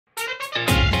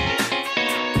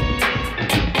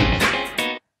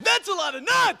That's a lot of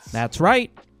nuts! That's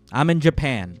right. I'm in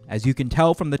Japan. As you can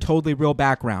tell from the totally real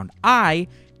background, I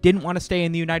didn't want to stay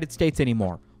in the United States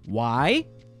anymore. Why?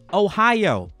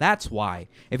 Ohio. That's why.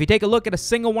 If you take a look at a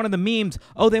single one of the memes,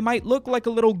 oh, they might look like a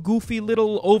little goofy,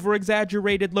 little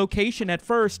over-exaggerated location at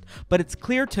first, but it's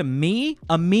clear to me,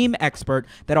 a meme expert,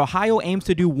 that Ohio aims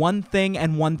to do one thing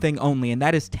and one thing only, and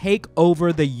that is take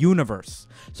over the universe.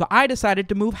 So I decided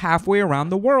to move halfway around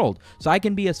the world, so I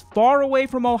can be as far away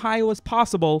from Ohio as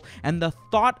possible, and the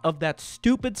thought of that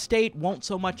stupid state won't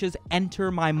so much as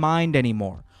enter my mind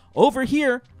anymore. Over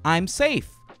here, I'm safe.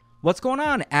 What's going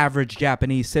on, average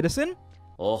Japanese citizen?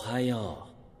 Ohayo.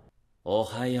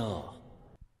 Ohayo.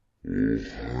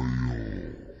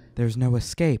 There's no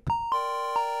escape.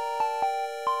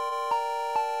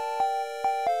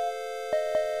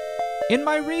 In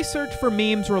my research for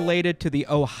memes related to the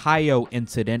Ohio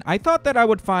incident, I thought that I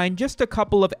would find just a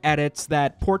couple of edits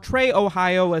that portray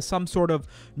Ohio as some sort of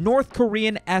North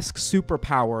Korean-esque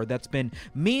superpower that's been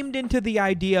memed into the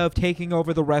idea of taking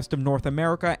over the rest of North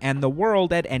America and the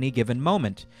world at any given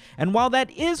moment. And while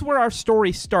that is where our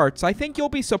story starts, I think you'll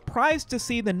be surprised to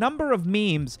see the number of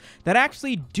memes that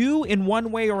actually do, in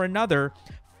one way or another,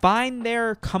 find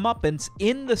their comeuppance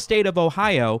in the state of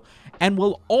Ohio, and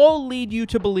will all lead you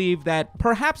to believe that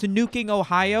perhaps nuking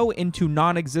Ohio into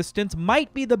non-existence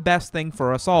might be the best thing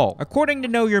for us all. According to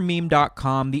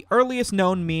KnowYourMeme.com, the earliest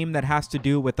known meme that has to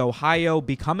do with Ohio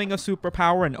becoming a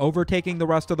superpower and overtaking the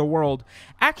rest of the world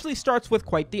actually starts with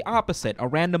quite the opposite, a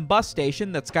random bus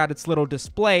station that's got its little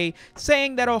display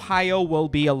saying that Ohio will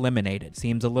be eliminated.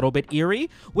 Seems a little bit eerie.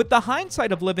 With the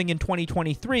hindsight of living in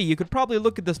 2023, you could probably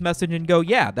look at this message and go,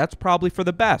 yeah, that's probably for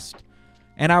the best.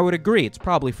 And I would agree, it's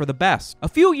probably for the best. A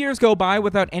few years go by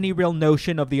without any real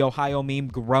notion of the Ohio meme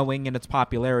growing in its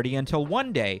popularity until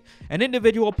one day, an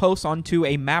individual posts onto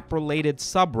a map-related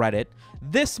subreddit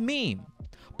this meme,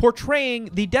 portraying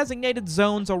the designated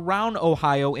zones around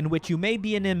Ohio in which you may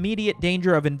be in immediate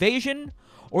danger of invasion,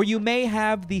 or you may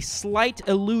have the slight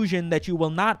illusion that you will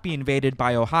not be invaded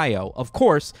by Ohio. Of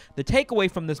course, the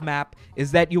takeaway from this map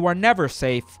is that you are never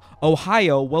safe.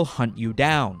 Ohio will hunt you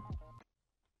down.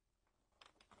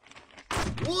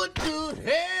 What the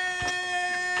hell?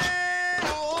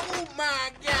 Oh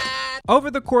my God!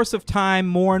 Over the course of time,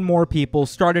 more and more people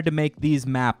started to make these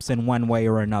maps in one way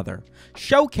or another,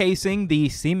 showcasing the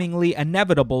seemingly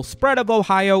inevitable spread of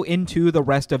Ohio into the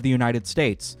rest of the United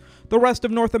States, the rest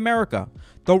of North America,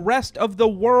 the rest of the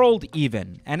world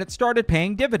even, and it started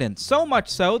paying dividends, so much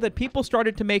so that people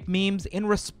started to make memes in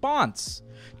response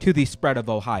to the spread of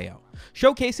Ohio,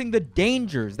 showcasing the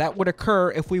dangers that would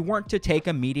occur if we weren't to take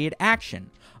immediate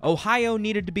action. Ohio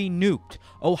needed to be nuked.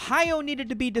 Ohio needed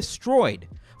to be destroyed.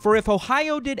 For if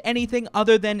Ohio did anything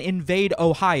other than invade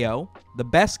Ohio, the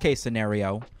best case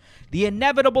scenario, the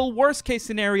inevitable worst case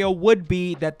scenario would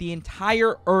be that the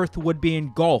entire earth would be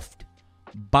engulfed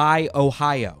by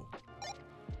Ohio.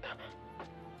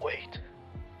 Wait,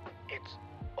 it's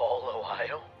all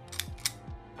Ohio?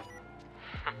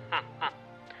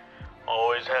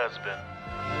 Always has been.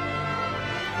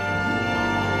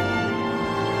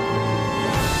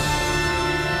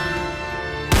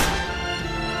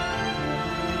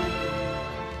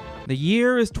 The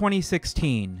year is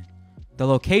 2016. The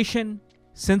location,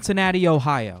 Cincinnati,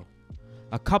 Ohio.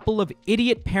 A couple of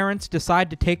idiot parents decide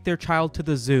to take their child to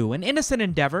the zoo, an innocent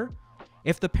endeavor.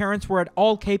 If the parents were at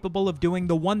all capable of doing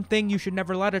the one thing you should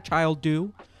never let a child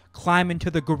do, climb into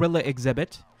the gorilla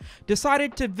exhibit,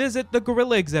 decided to visit the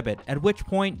gorilla exhibit, at which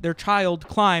point their child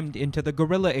climbed into the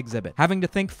gorilla exhibit. Having to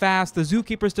think fast, the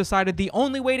zookeepers decided the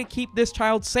only way to keep this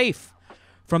child safe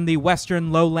from the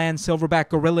western lowland silverback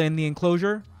gorilla in the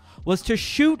enclosure was to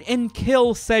shoot and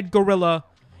kill said gorilla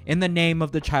in the name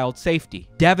of the child's safety.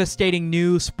 Devastating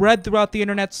news spread throughout the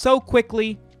internet so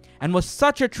quickly and was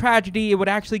such a tragedy it would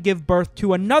actually give birth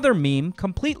to another meme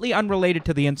completely unrelated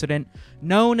to the incident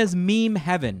known as Meme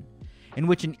Heaven, in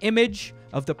which an image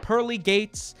of the pearly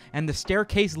gates and the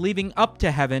staircase leading up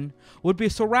to heaven would be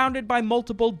surrounded by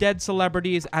multiple dead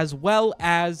celebrities as well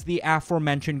as the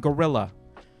aforementioned gorilla.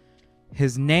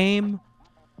 His name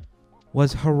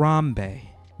was Harambe.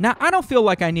 Now, I don't feel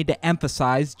like I need to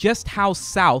emphasize just how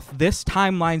south this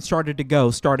timeline started to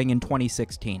go starting in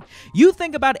 2016. You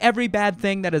think about every bad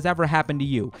thing that has ever happened to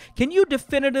you. Can you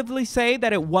definitively say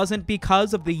that it wasn't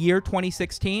because of the year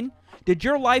 2016? Did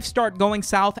your life start going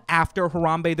south after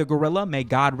Harambe the gorilla? May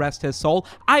God rest his soul.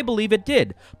 I believe it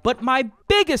did. But my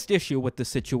biggest issue with the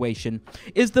situation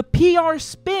is the PR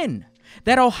spin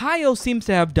that Ohio seems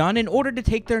to have done in order to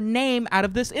take their name out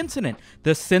of this incident.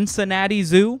 The Cincinnati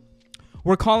Zoo,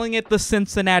 we're calling it the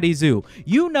Cincinnati Zoo.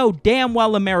 You know damn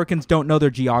well Americans don't know their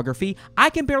geography. I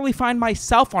can barely find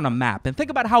myself on a map, and think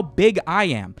about how big I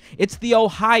am. It's the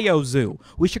Ohio Zoo.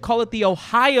 We should call it the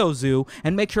Ohio Zoo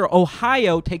and make sure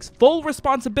Ohio takes full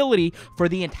responsibility for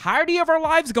the entirety of our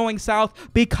lives going south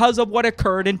because of what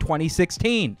occurred in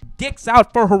 2016. Dicks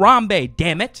out for Harambe,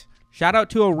 damn it! Shout out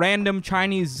to a random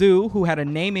Chinese zoo who had a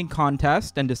naming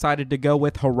contest and decided to go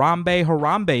with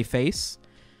Harambe face.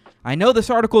 I know this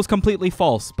article is completely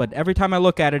false, but every time I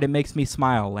look at it, it makes me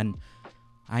smile, and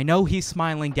I know he's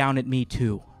smiling down at me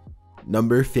too.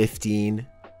 Number 15,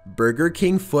 Burger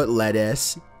King foot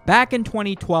lettuce. Back in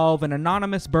 2012, an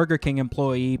anonymous Burger King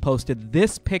employee posted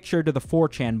this picture to the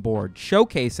 4chan board,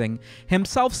 showcasing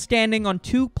himself standing on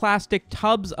 2 plastic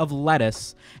tubs of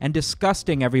lettuce and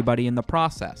disgusting everybody in the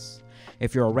process.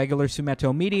 If you're a regular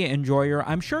Sumeto media enjoyer,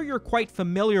 I'm sure you're quite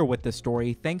familiar with this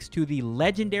story thanks to the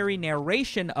legendary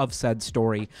narration of said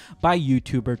story by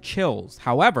YouTuber Chills.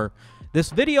 However, this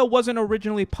video wasn't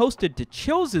originally posted to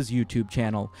Chills' YouTube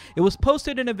channel. It was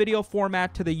posted in a video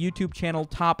format to the YouTube channel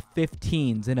Top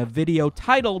 15s in a video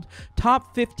titled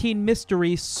Top 15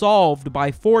 Mysteries Solved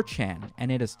by 4chan. And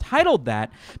it is titled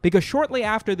that because shortly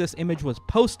after this image was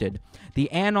posted, the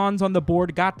Anons on the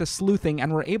board got to sleuthing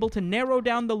and were able to narrow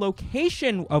down the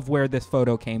location of where this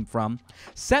photo came from,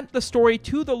 sent the story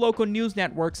to the local news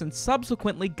networks, and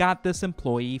subsequently got this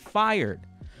employee fired.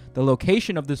 The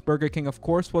location of this Burger King, of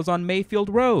course, was on Mayfield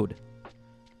Road,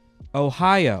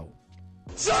 Ohio.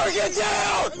 Sir, get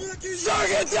down! Sir,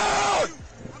 get down!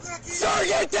 Sir,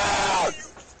 get down!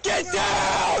 Get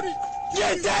down!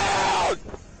 Get down!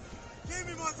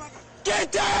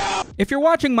 Get down! If you're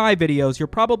watching my videos, you're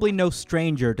probably no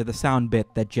stranger to the sound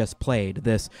bit that just played.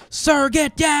 This, "Sir,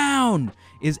 get down!"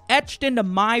 is etched into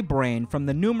my brain from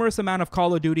the numerous amount of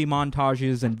Call of Duty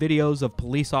montages and videos of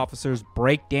police officers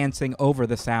breakdancing over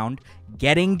the sound,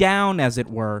 getting down as it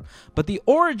were, but the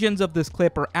origins of this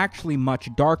clip are actually much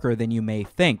darker than you may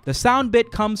think. The sound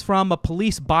bit comes from a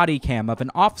police body cam of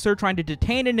an officer trying to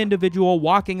detain an individual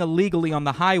walking illegally on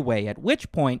the highway, at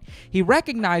which point he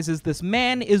recognizes this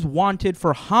man is wanted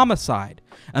for homicide.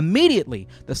 Immediately,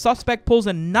 the suspect pulls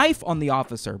a knife on the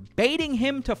officer, baiting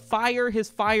him to fire his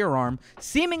firearm,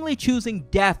 seemingly choosing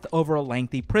death over a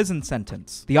lengthy prison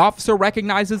sentence. The officer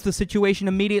recognizes the situation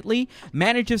immediately,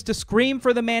 manages to scream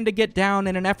for the man to get down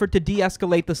in an effort to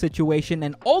de-escalate the situation,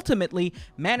 and ultimately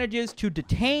manages to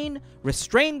detain,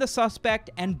 restrain the suspect,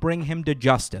 and bring him to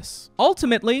justice.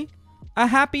 Ultimately, a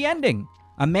happy ending.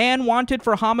 A man wanted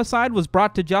for homicide was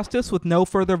brought to justice with no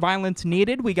further violence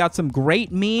needed. We got some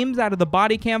great memes out of the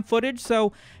body cam footage,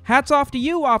 so hats off to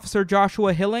you, Officer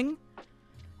Joshua Hilling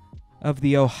of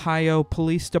the Ohio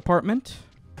Police Department.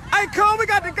 Hey, cuz, we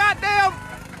got the goddamn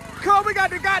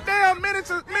minutes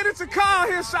of car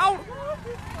here, Shout.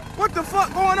 What the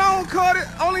fuck going on, cuz?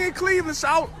 Only in Cleveland,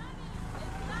 Shout.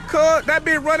 Cuz, that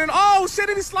bitch running. Oh, shit,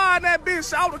 he sliding that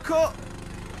bitch, Shout, cuz.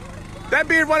 That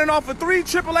bitch running off of 3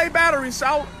 AAA batteries,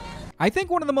 Shout. I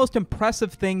think one of the most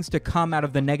impressive things to come out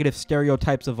of the negative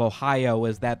stereotypes of Ohio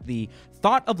is that the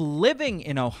thought of living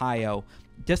in Ohio,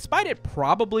 despite it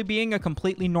probably being a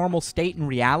completely normal state in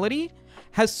reality,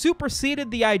 has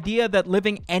superseded the idea that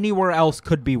living anywhere else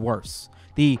could be worse.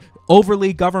 The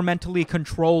overly governmentally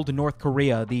controlled North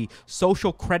Korea, the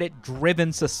social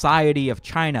credit-driven society of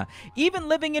China, even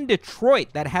living in Detroit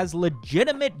that has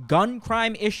legitimate gun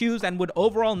crime issues and would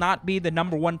overall not be the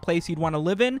 #1 place you'd want to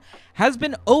live in, has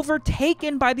been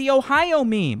overtaken by the Ohio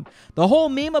meme. The whole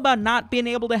meme about not being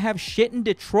able to have shit in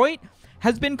Detroit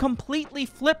has been completely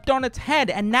flipped on its head,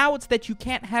 and now it's that you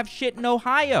can't have shit in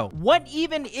Ohio. What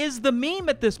even is the meme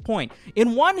at this point?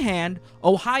 In one hand,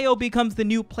 Ohio becomes the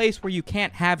new place where you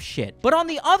can't have shit. But on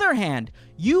the other hand,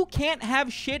 you can't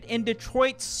have shit in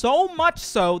Detroit so much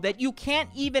so that you can't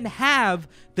even have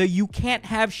the "you can't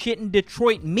have shit in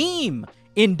Detroit" meme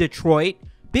in Detroit,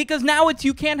 because now it's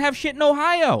 "you can't have shit in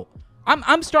Ohio."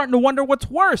 I'm starting to wonder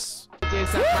what's worse.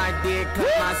 I did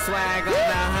cut my swag on the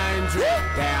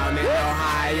 100 down in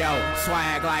Ohio,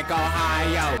 swag like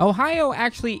Ohio. Ohio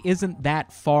actually isn't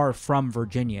that far from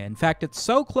Virginia. In fact, it's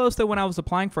so close that when I was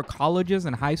applying for colleges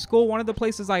in high school, one of the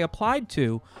places I applied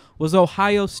to was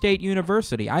Ohio State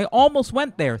University. I almost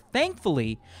went there.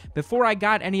 Thankfully, before I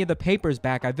got any of the papers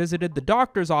back, I visited the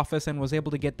doctor's office and was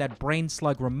able to get that brain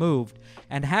slug removed.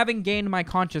 And having gained my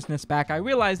consciousness back, I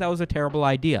realized that was a terrible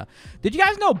idea. Did you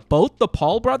guys know both the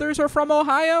Paul brothers are from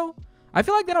Ohio? I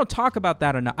feel like they don't talk about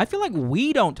that enough. I feel like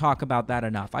we don't talk about that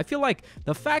enough. I feel like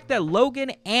the fact that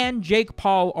Logan and Jake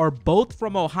Paul are both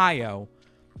from Ohio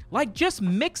Like, just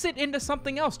mix it into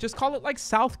something else. Just call it like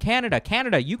South Canada.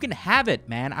 Canada, you can have it,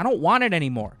 man. I don't want it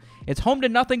anymore. It's home to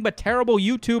nothing but terrible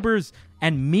YouTubers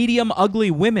and medium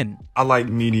ugly women. I like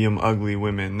medium ugly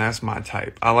women. That's my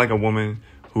type. I like a woman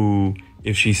who,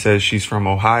 if she says she's from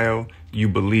Ohio, you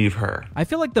believe her. I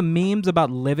feel like the memes about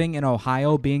living in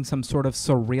Ohio being some sort of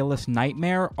surrealist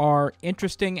nightmare are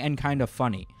interesting and kind of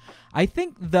funny. I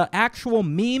think the actual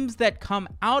memes that come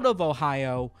out of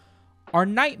Ohio are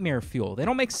nightmare fuel. They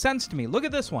don't make sense to me. Look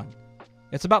at this one.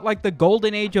 It's about like the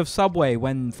golden age of Subway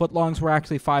when footlongs were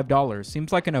actually $5.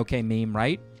 Seems like an okay meme,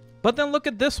 right? But then look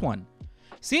at this one.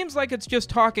 Seems like it's just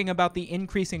talking about the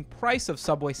increasing price of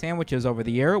Subway sandwiches over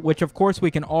the year, which of course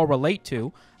we can all relate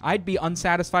to. I'd be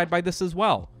unsatisfied by this as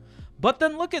well. But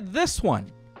then look at this one.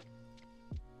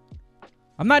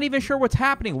 I'm not even sure what's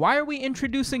happening. Why are we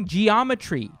introducing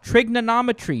geometry,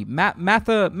 trigonometry,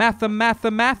 mathematics?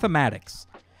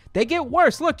 They get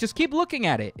worse. Look, just keep looking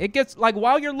at it. It gets, like,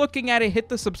 while you're looking at it, hit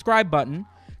the subscribe button,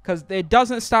 because it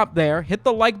doesn't stop there. Hit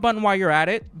the like button while you're at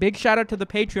it. Big shout out to the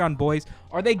Patreon boys.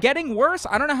 Are they getting worse?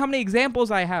 I don't know how many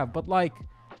examples I have, but, like,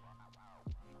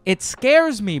 it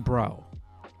scares me, bro.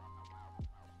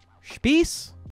 Spieß?